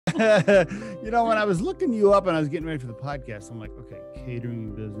When I was looking you up and I was getting ready for the podcast, I'm like, okay,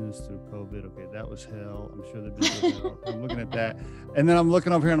 catering business through COVID. Okay, that was hell. I'm sure they're doing hell. I'm looking at that. And then I'm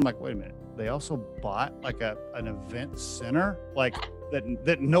looking over here and I'm like, wait a minute. They also bought like an event center, like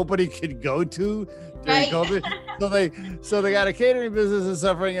that nobody could go to during COVID. So they got a catering business and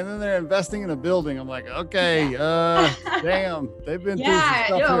suffering, and then they're investing in a building. I'm like, okay, damn, they've been through some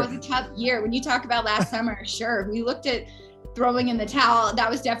stuff it here. was a tough year. When you talk about last summer, sure, we looked at throwing in the towel. That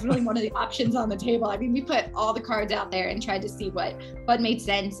was definitely one of the options on the table. I mean, we put all the cards out there and tried to see what made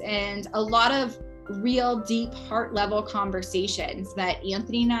sense, and a lot of real deep heart level conversations that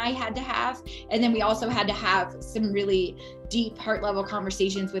Anthony and I had to have. And then we also had to have some really deep heart level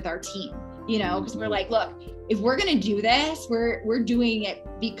conversations with our team, because we're like, look, if we're going to do this, we're doing it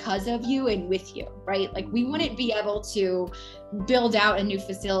because of you and with you, right? Like we wouldn't be able to build out a new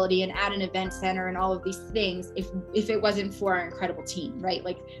facility and add an event center and all of these things if it wasn't for our incredible team, right?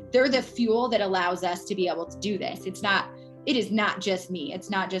 Like they're the fuel that allows us to be able to do this. It is not just me. It's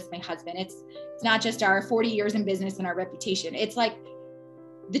not just my husband. It's not just our 40 years in business and our reputation. It's like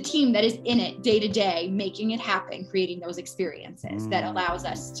the team that is in it day to day, making it happen, creating those experiences that allows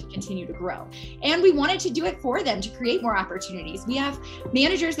us to continue to grow. And we wanted to do it for them to create more opportunities. We have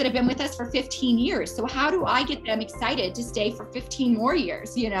managers that have been with us for 15 years. So how do I get them excited to stay for 15 more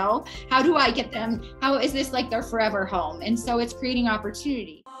years? How do I get them? How is this like their forever home? And so it's creating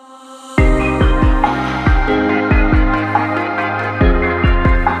opportunity.